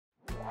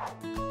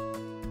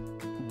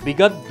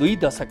विगत 2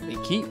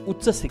 दशकदेखि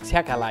उच्च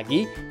शिक्षाका लागि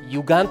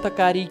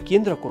युगान्तकारी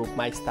केन्द्रको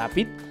रूपमा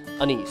स्थापित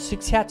अनि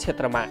शिक्षा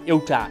क्षेत्रमा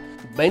एउटा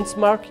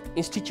बेन्चमार्क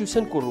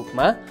इन्स्टिट्युसनको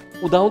रूपमा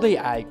उदाउँदै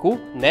आएको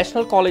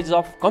national college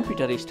of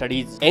computer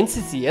studies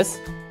NCCS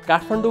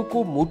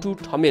काठमाडौँको मुटु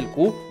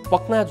ठमेलको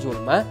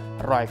पक्नाजोलमा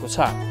रहेको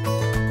छ।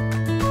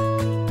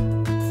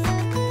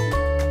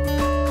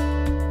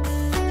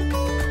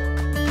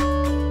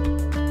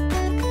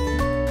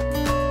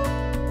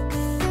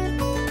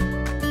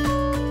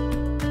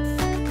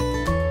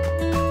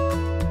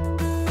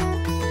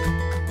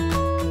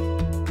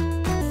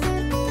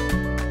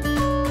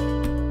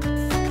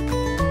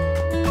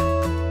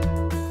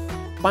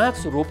 पाँच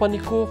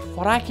रोपनीको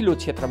फराकिलो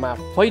क्षेत्रमा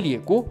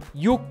फैलिएको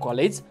यो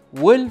कलेज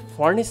वेल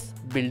फर्निश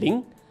बिल्डिङ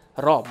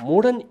र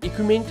मोडर्न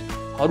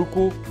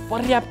इक्विपमेन्टहरूको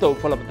पर्याप्त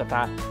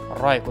उपलब्धता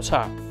रहेको छ।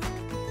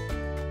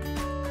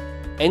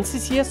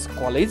 NCCS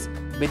कलेज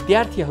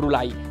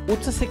विद्यार्थीहरूलाई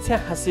उच्च शिक्षा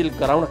हासिल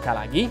गराउनका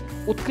लागि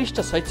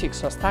उत्कृष्ट शैक्षिक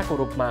संस्थाको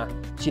रूपमा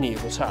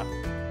चिनिएको छ।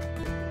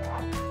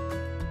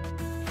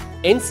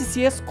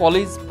 NCCS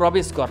कलेज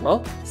प्रवेश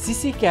गर्न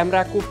सीसी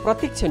क्यामेराको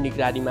प्रत्यक्ष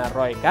निगरानीमा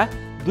रहेका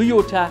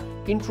 2वटा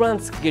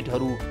इन्ट्रान्स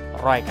गेटहरू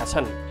रहेका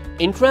छन्।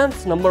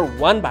 इन्ट्रान्स नम्बर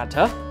 1 बाट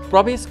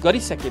प्रवेश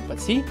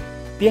गरिसकेपछि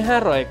त्यहाँ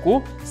रहेको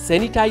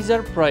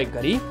सेनिटाइजर प्रयोग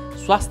गरी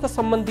स्वास्थ्य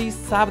सम्बन्धी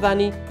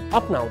सावधानी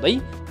अपनाउँदै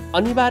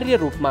अनिवार्य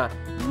रूपमा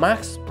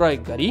मास्क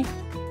प्रयोग गरी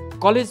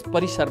कलेज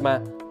परिसरमा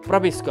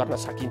प्रवेश गर्न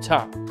सकिन्छ।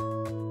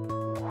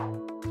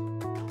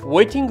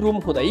 वेटिङ रुम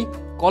हुँदै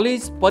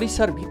कलेज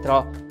परिसरभित्र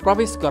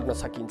प्रवेश गर्न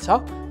सकिन्छ।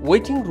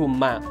 वेटिङ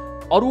रुममा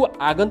अरू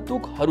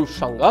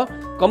आगन्तुकहरूसँग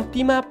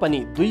कम्तीमा पनि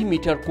 2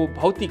 मिटरको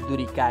भौतिक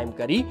दूरी कायम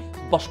गरी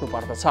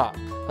बस्नुपर्दछ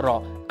र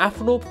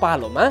आफ्नो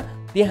पालोमा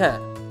त्यहाँ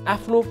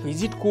आफ्नो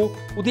भिजिटको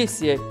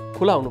उद्देश्य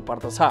खुलाउनु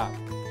पर्दछ।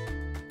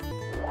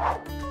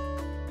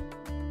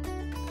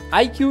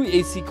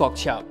 IQAC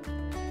कक्षा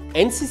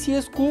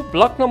NCCS को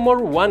ब्लक नम्बर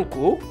 1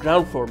 को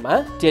ground फ्लोरमा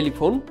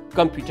telephone,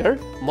 computer,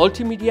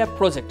 multimedia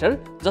projector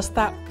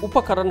जस्ता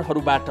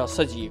उपकरणहरूबाट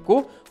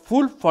सजिएको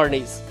फुल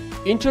furnish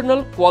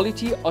internal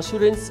quality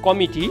assurance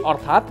committee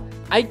अर्थात्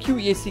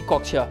IQAC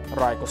कक्ष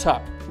रहेको छ,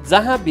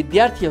 जहाँ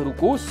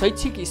विद्यार्थीहरूको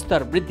शैक्षिक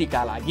स्तर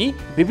वृद्धिका लागि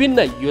विभिन्न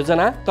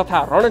योजना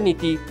तथा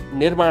रणनीति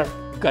निर्माण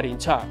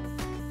गरिन्छ।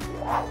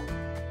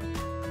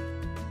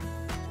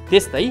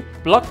 त्यस्तै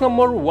ब्लक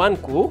नम्बर 1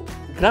 को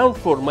ग्राउन्ड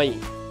फ्लोरमै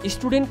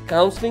स्टुडेन्ट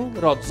काउन्सिलिङ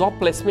र जब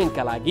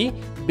प्लेसमेन्टका लागि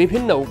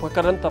विभिन्न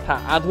उपकरण तथा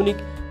आधुनिक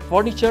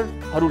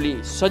फर्निचरहरूले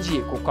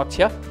सजिएको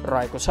कक्ष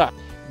रहेको छ।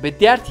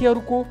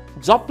 विद्यार्थीहरूको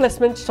जब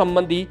प्लेसमेन्ट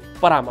सम्बन्धी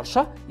परामर्श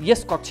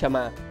यस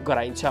कक्षमा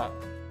गराइन्छ।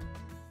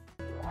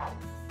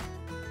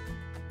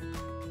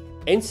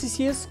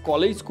 NCCS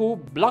कलेजको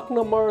ब्लक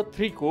नम्बर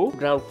 3 को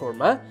ग्राउन्ड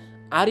फ्लोरमा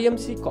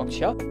RMC कक्ष,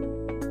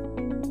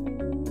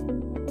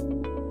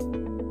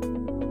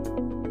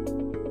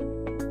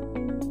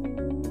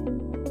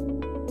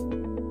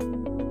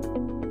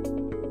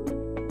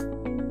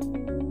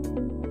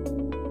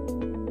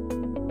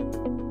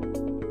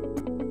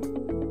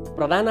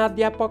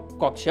 प्रधानाध्यापक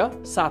कक्ष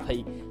साथै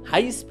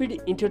हाई स्पिड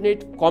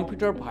इन्टरनेट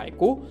कम्प्युटर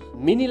भएको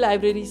मिनी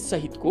लाइब्रेरी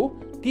सहितको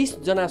 30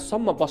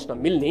 जनासम्म बस्न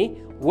मिल्ने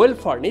वेल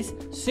फर्निश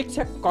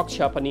शिक्षक कक्ष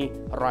पनि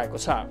रहेको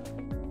छ।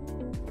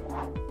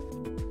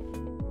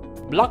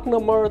 ब्लक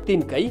नम्बर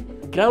 3 कै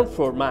ground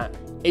फ्लोरमा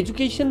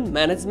education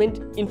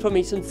management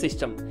information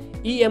system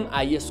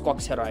EMIS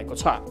कक्ष रहेको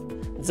छ,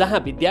 जहाँ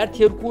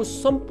विद्यार्थीहरूको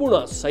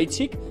सम्पूर्ण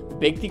शैक्षिक,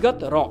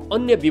 व्यक्तिगत र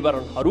अन्य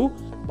विवरणहरू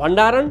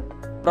भण्डारण,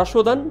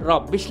 प्रशोधन र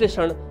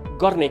विश्लेषण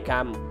गर्ने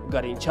काम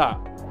गरिन्छ।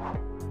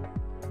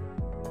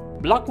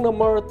 ब्लक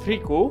नम्बर 3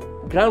 को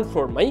ग्राउन्ड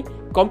फ्लोरमै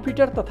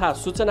कम्प्युटर तथा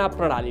सूचना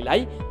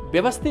प्रणालीलाई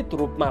व्यवस्थित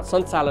रूपमा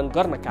सञ्चालन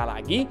गर्नका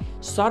लागि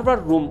सर्भर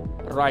रुम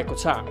रहेको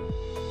छ।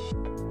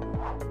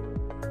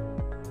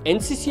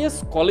 NCCS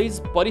कलेज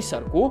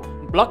परिसरको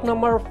ब्लक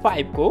नम्बर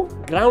 5 को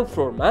ग्राउन्ड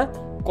फ्लोरमा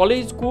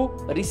कलेजको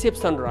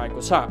रिसेप्सन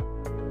रहेको छ।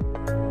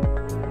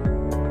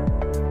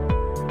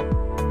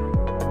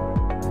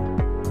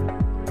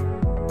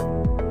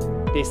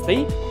 त्यस्तै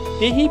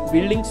त्यही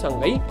बिल्डिङ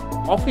सँगै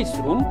अफिस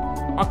रुम,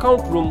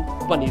 अकाउन्ट रुम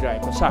पनि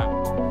रहेको छ।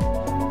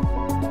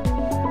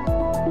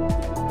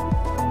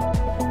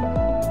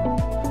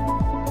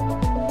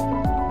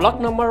 ब्लक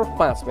नम्बर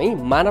 5 मै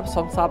मानव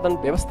संसाधन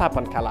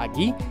व्यवस्थापनका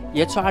लागि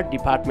HR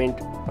डिपार्टमेन्ट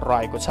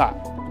रहेको छ,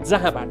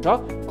 जहाँबाट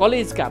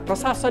कलेजका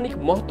प्रशासनिक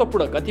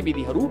महत्त्वपूर्ण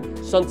गतिविधिहरू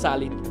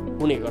सञ्चालित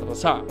हुने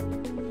गर्दछ।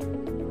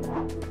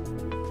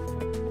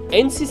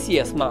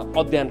 NCCS मा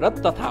अध्ययनरत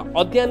तथा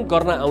अध्ययन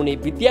गर्न आउने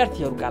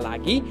विद्यार्थीहरूका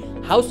लागि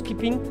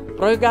हाउसकिपिङ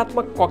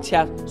प्रयोगात्मक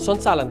कक्षा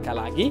सञ्चालनका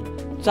लागि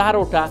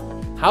 4वटा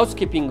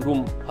हाउसकिपिङ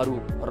रुमहरू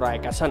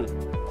रहेका छन्।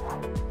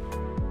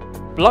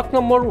 ब्लक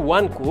नम्बर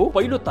 1 को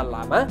पहिलो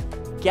तल्लामा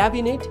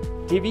क्याबिनेट,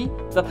 टिभी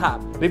तथा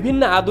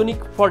विभिन्न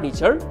आधुनिक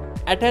फर्निचर,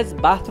 एट्याच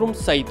बाथरुम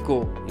सहितको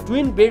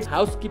ट्विन बेड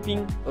हाउसकिपिङ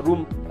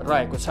रुम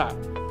रहेको छ।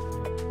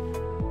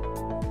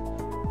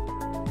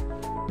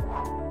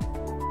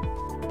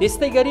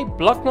 त्यस्तै गरी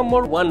ब्लक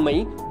नम्बर 1 मै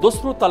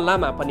दोस्रो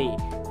तल्लामा पनि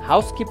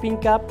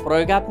हाउसकिपिङका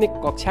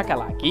प्रयोगात्मक कक्षाका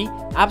लागि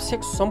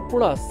आवश्यक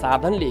सम्पूर्ण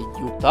साधनले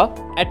युक्त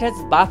एट्याच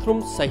बाथरुम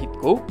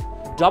सहितको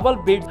डबल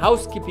बेड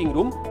हाउसकिपिङ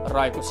रुम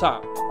रहेको छ।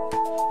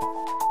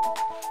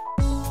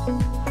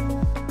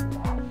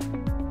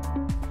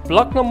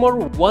 ब्लक नम्बर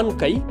 1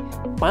 कै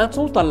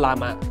 5औं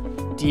तल्लामा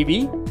टिभी,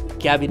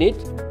 क्याबिनेट,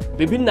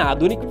 विभिन्न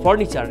आधुनिक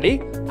फर्निचरले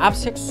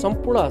आवश्यक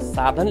सम्पूर्ण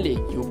साधनले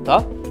युक्त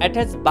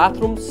एट्याच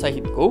बाथरुम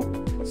सहितको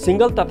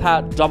सिंगल तथा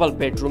डबल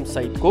बेडरुम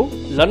सहितको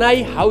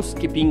लनाई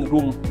हाउसकिपिङ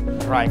रुम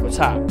रहेको छ।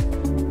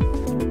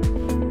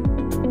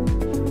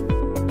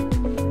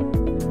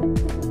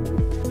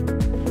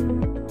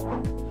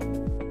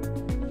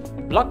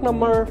 ब्लक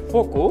नम्बर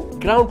 4 को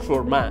ग्राउन्ड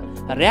फ्लोरमा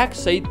र्याक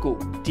सहितको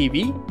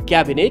टिभी,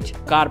 क्याबिनेट,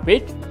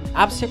 कार्पेट,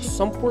 आवश्यक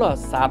सम्पूर्ण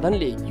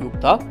साधनले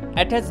युक्त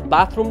एट्याच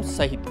बाथरुम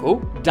सहितको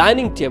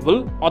डाइनिङ टेबल,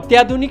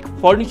 अत्याधुनिक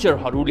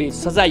फर्निचरहरूले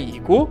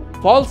सजाइएको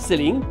फल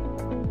सिलिङ,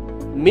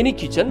 मिनी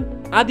किचन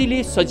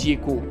आदिले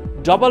सजिएको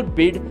डबल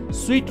बेड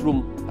स्विट रुम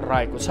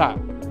रहेको छ,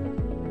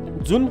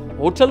 जुन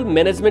होटल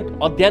म्यानेजमेन्ट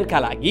अध्ययनका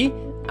लागि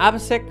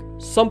आवश्यक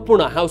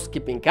सम्पूर्ण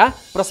हाउसकिपिङका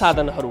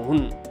प्रसाधनहरू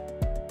हुन्।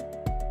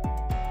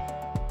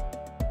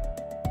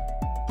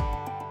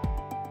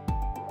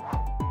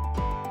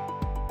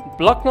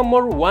 ब्लक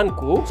नम्बर 1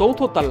 को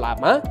 4थो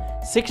तल्लामा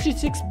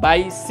 66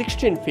 बाई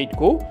 16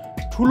 फिटको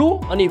ठुलो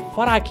अनि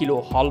फराकिलो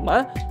हलमा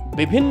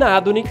विभिन्न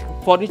आधुनिक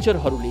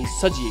फर्निचरहरूले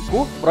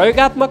सजिएको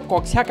प्रयोगात्मक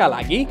कक्षाका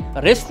लागि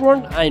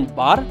रेस्टुरेन्ट एन्ड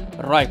बार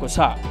रहेको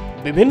छ।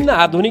 विभिन्न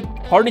आधुनिक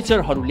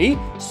फर्निचरहरूले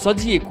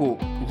सजिएको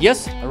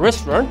यस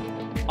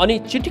रेस्टुरेन्ट अनि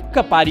चिटिक्क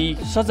पारी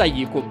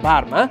सजाइएको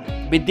बारमा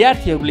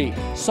विद्यार्थीहरूले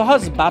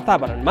सहज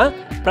वातावरणमा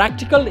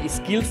प्र्याक्टिकल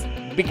स्किल्स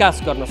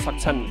विकास गर्न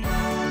सक्छन्।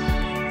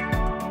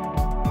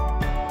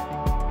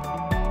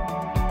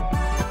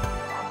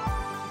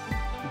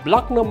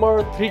 ब्लक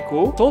नम्बर 3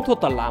 को 4थो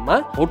तल्लामा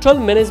होटल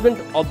म्यानेजमेन्ट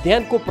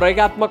अध्ययनको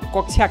प्रयोगात्मक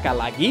कक्षाका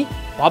लागि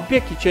भव्य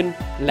किचन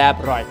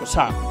ल्याब रहेको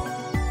छ।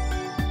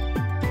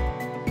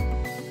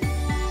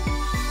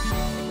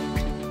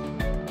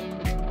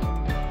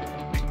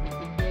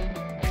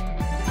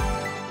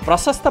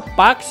 प्रशस्त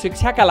पाक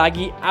शिक्षाका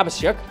लागि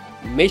आवश्यक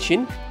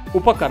मेसिन,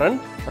 उपकरण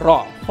र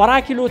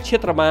फराकिलो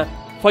क्षेत्रमा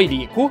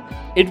फैलिएको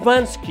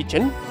advance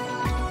kitchen,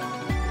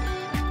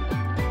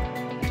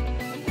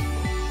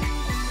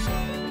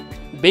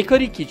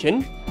 bakery kitchen,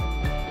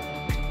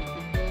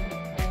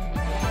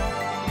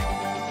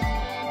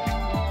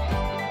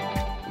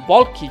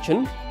 bulk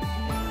kitchen,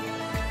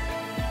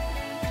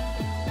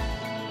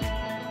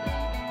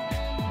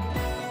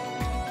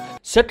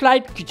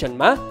 satellite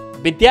किचनमा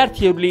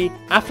विद्यार्थीहरूले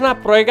आफ्ना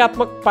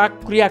प्रयोगात्मक पाक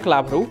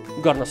क्रियाकलापहरू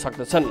गर्न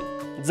सक्दछन्,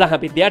 जहाँ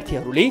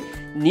विद्यार्थीहरूले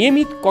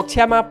नियमित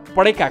कक्षामा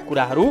पढेका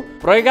कुराहरू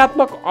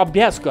प्रयोगात्मक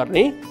अभ्यास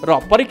गर्ने र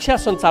परीक्षा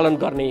सञ्चालन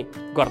गर्ने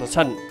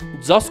गर्दछन्,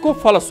 जसको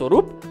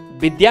फलस्वरूप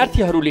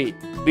विद्यार्थीहरूले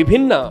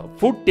विभिन्न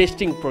food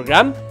testing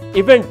programme,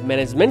 event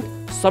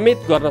management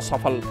समेत गर्न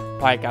सफल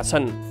भएका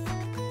छन्।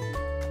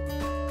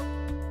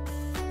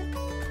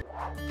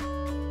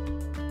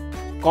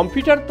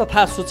 कम्प्युटर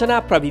तथा सूचना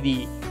प्रविधि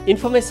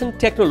इन्फर्मेसन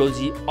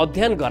टेक्नोलोजी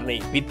अध्ययन गर्ने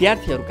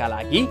विद्यार्थीहरूका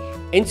लागि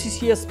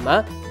NCCS मा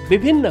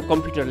विभिन्न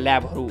कम्प्युटर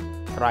ल्याबहरू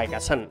रहेका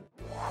छन्।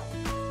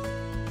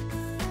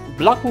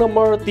 ब्लक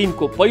नम्बर 3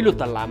 को पहिलो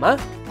तल्लामा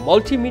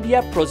मल्टिमिडिया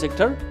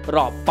प्रोजेक्टर र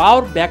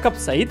पावर ब्याकअप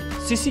सहित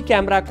सीसी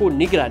क्यामेराको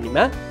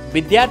निगरानीमा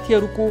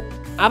विद्यार्थीहरूको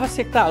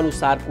आवश्यकता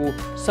अनुसारको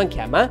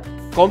संख्यामा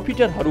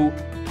कम्प्युटरहरू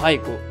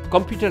भएको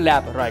कम्प्युटर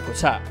ल्याब रहेको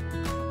छ।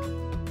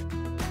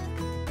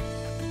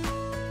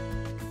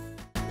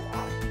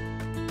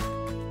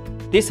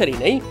 त्यसरी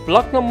नै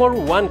ब्लक नम्बर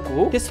 1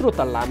 को तेस्रो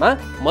तल्लामा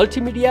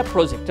मल्टिमिडिया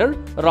प्रोजेक्टर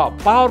र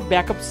पावर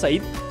ब्याकअप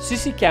सहित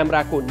सीसी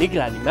क्यामेराको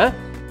निगरानीमा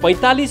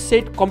 45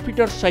 सेट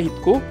कम्प्युटर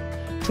सहितको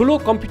ठुलो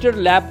कम्प्युटर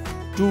ल्याब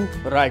 2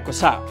 रहेको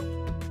छ।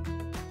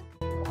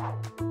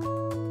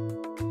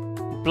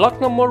 ब्लक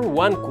नम्बर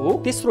 1 को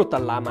तेस्रो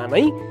तल्लामा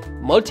नै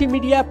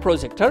मल्टिमिडिया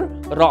प्रोजेक्टर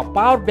र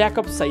पावर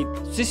ब्याकअप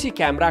सहित सीसी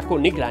क्यामेराको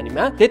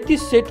निगरानीमा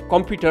 33 सेट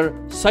कम्प्युटर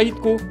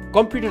सहितको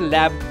कम्प्युटर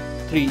ल्याब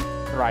 3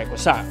 रहेको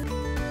छ।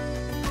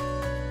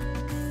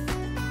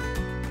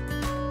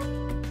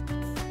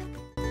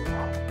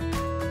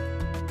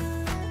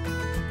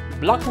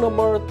 ब्लक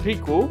नम्बर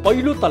 3 को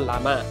पहिलो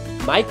तल्लामा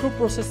माइक्रो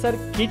प्रोसेसर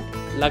किट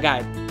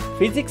लगायत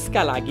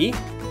फिजिक्सका लागि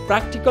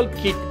प्र्याक्टिकल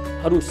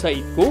किटहरू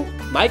सहितको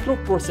माइक्रो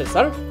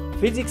प्रोसेसर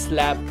फिजिक्स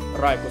ल्याब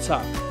रहेको छ,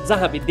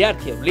 जहाँ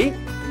विद्यार्थीहरूले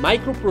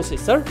माइक्रो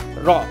प्रोसेसर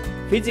र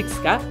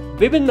फिजिक्सका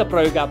विभिन्न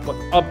प्रयोगात्मक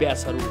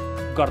अभ्यासहरू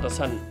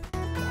गर्दछन्।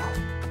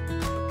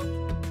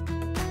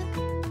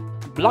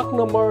 ब्लक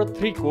नम्बर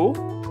 3 को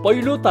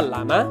पहिलो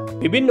तल्लामा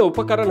विभिन्न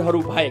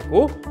उपकरणहरू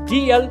भएको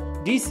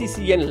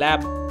DCCN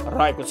ल्याब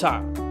रहेको छ।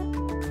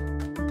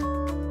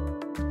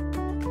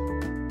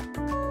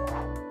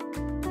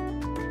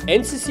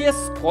 NCCS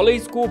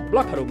कलेजको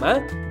ब्लकहरूमा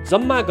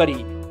जम्मा गरी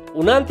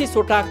 29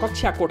 वटा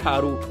कक्षा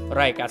कोठाहरू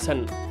रहेका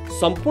छन्।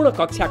 सम्पूर्ण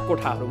कक्षा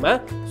कोठाहरूमा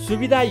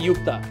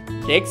सुविधायुक्त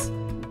डेस्क,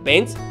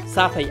 बेन्च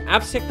साथै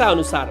आवश्यकता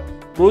अनुसार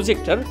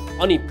प्रोजेक्टर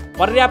अनि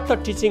पर्याप्त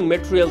टिचिङ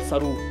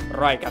मेटेरियल्सहरू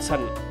रहेका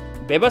छन्।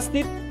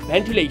 व्यवस्थित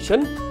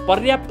भेन्टिलेसन,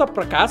 पर्याप्त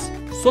प्रकाश,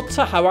 स्वच्छ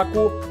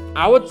हावाको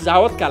आवत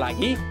जावतका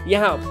लागि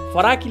यहाँ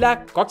फराकिला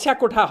कक्षा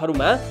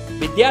कोठाहरूमा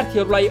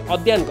विद्यार्थीहरूलाई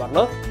अध्ययन गर्न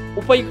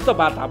उपयुक्त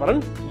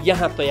वातावरण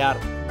यहाँ तयार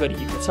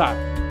गरिएको छ।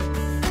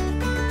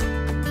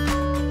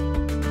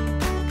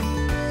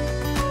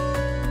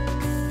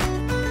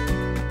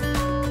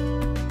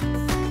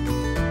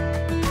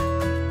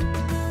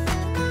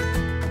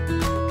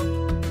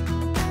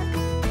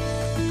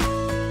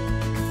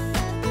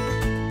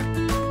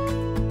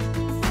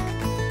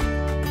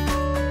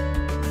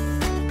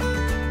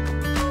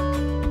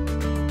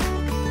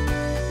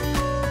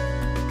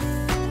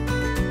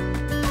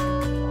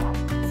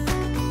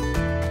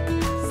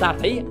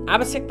 साथै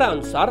आवश्यकता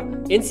अनुसार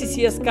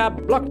NCCS का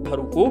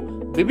ब्लकहरूको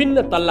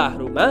विभिन्न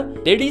तल्लाहरूमा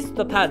लेडिज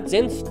तथा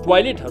जेन्ट्स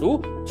टोयलेटहरू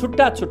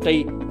छुट्टा छुट्टै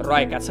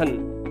रहेका छन्।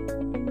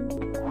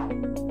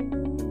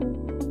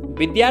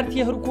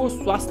 विद्यार्थीहरूको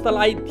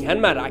स्वास्थ्यलाई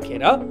ध्यानमा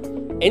राखेर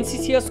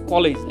NCCS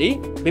कलेजले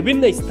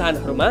विभिन्न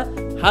स्थानहरूमा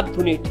हात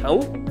धुने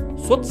ठाउँ,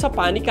 स्वच्छ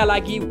पानीका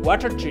लागि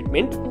वाटर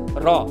ट्रिटमेन्ट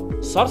र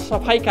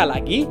सरसफाइका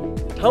लागि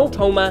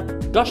ठाउँ-ठाउँमा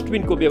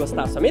डस्टबिनको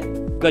व्यवस्था समेत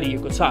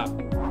गरिएको छ।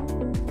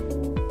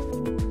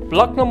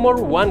 ब्लक नम्बर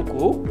 1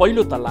 को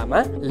पहिलो तल्लामा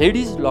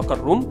लेडिज लकर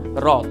रुम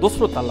र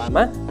दोस्रो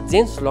तल्लामा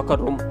जेन्ट्स लकर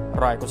रुम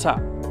रहेको छ।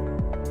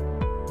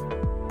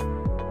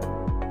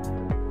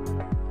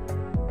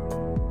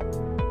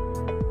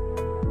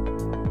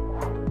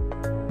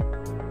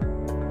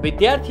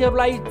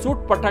 विद्यार्थीहरूलाई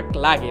चोटपटक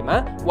लागेमा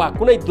वा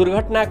कुनै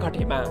दुर्घटना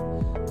घटेमा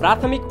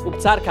प्राथमिक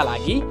उपचारका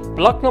लागि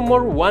ब्लक नम्बर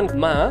 1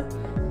 मा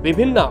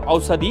विभिन्न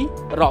औषधि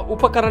र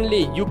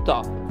उपकरणले युक्त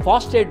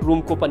फर्स्ट एड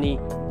रुमको पनि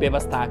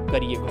व्यवस्था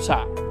गरिएको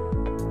छ।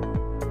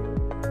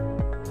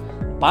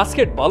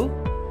 बास्केटबल,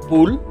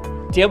 पुल,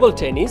 टेबल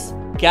टेनिस,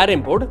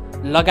 क्यारम बोर्ड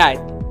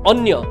लगायत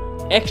अन्य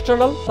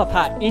एक्सटर्नल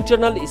तथा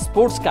इन्टर्नल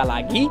स्पोर्ट्सका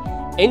लागि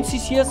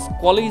NCCS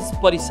कलेज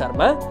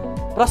परिसरमा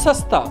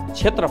प्रशस्त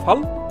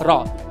क्षेत्रफल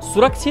र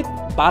सुरक्षित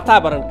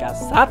वातावरणका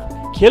साथ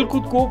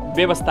खेलकुदको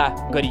व्यवस्था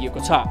गरिएको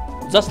छ,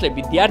 जसले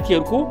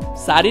विद्यार्थीहरूको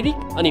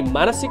शारीरिक अनि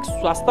मानसिक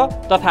स्वास्थ्य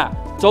तथा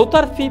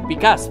चौतर्फी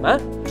विकासमा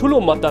ठूलो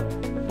मद्दत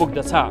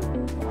पुग्दछ।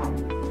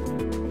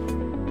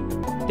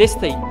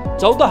 त्यस्तै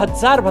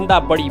 14,000 भन्दा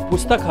बढी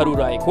पुस्तकहरू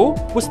रहेको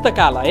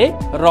पुस्तकालय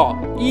र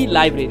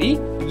ई-लाइब्रेरी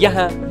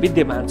यहाँ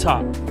विद्यमान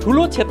छ।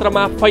 ठूलो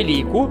क्षेत्रमा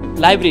फैलिएको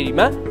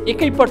लाइब्रेरीमा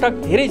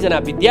एकैपटक धेरैजना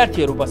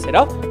विद्यार्थीहरू बसेर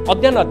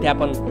अध्ययन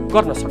अध्यापन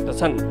गर्न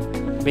सक्दछन्।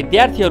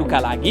 विद्यार्थीहरूका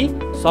लागि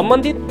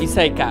सम्बन्धित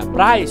विषयका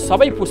प्राय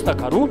सबै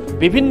पुस्तकहरू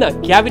विभिन्न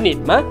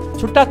क्याबिनेटमा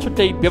छुट्टा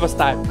छुट्टै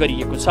व्यवस्था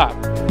गरिएको छ।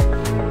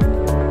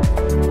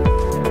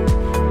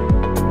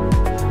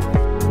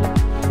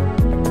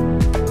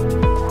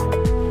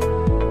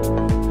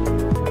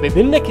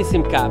 विभिन्न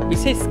किसिमका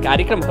विशेष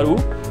कार्यक्रमहरू,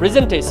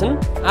 प्रेजेन्टेसन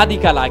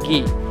आदिका लागि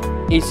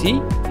AC,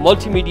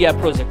 multimedia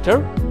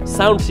projector,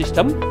 sound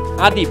system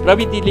आदि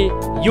प्रविधिले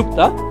युक्त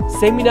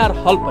सेमिनार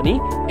हल पनि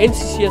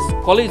NCCS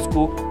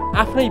कलेजको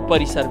आफ्नै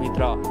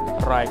परिसरभित्र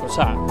रहेको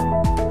छ।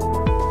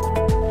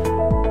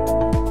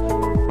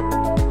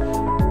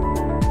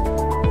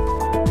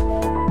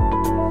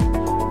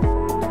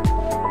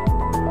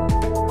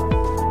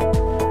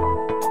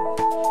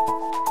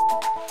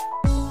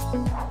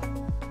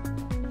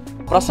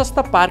 प्रशस्त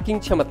पार्किङ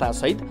क्षमता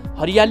सहित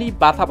हरियाली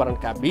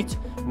वातावरणका बीच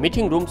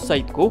मिटिङ रुम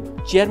सहितको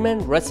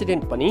चेयरम्यान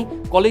रेसिडेन्ट पनि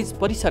कलेज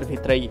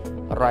परिसरभित्रै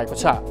रहेको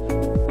छ।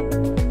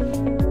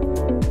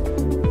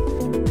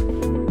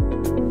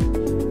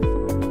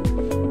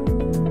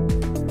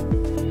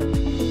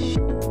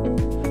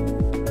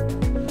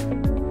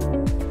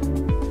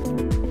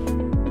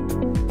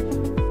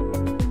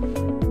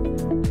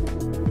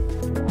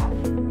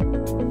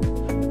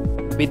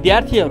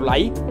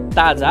 विद्यार्थीहरूलाई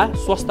ताजा,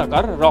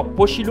 स्वस्थकर र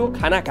पोषिलो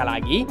खानाका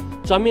लागि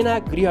चमेना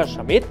गृह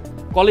समेत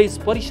कलेज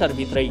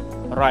परिसरभित्रै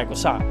रहेको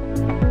छ।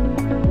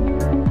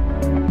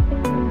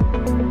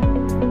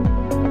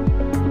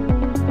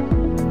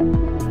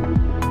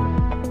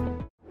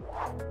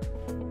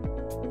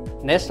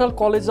 नेशनल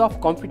कलेज अफ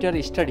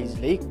कम्प्युटर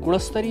स्टडिजले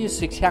गुणस्तरीय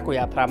शिक्षाको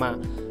यात्रामा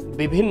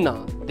विभिन्न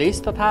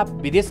देश तथा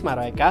विदेशमा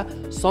रहेका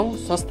सङ्घ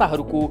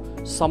संस्थाहरूको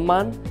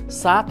सम्मान,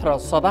 साथ र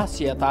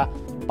सदास्यता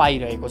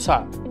पाइरहेको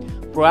छ।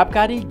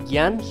 प्रभावकारी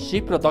ज्ञान,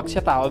 सिप र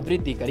दक्षता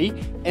अभिवृद्धि गरी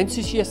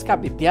NCCS का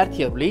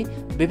विद्यार्थीहरूले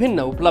विभिन्न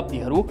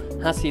उपलब्धिहरू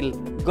हासिल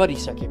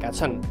गरिसकेका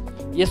छन्।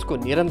 यसको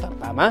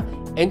निरन्तरतामा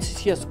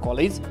NCCS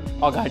कलेज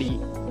अगाडि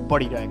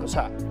बढिरहेको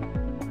छ।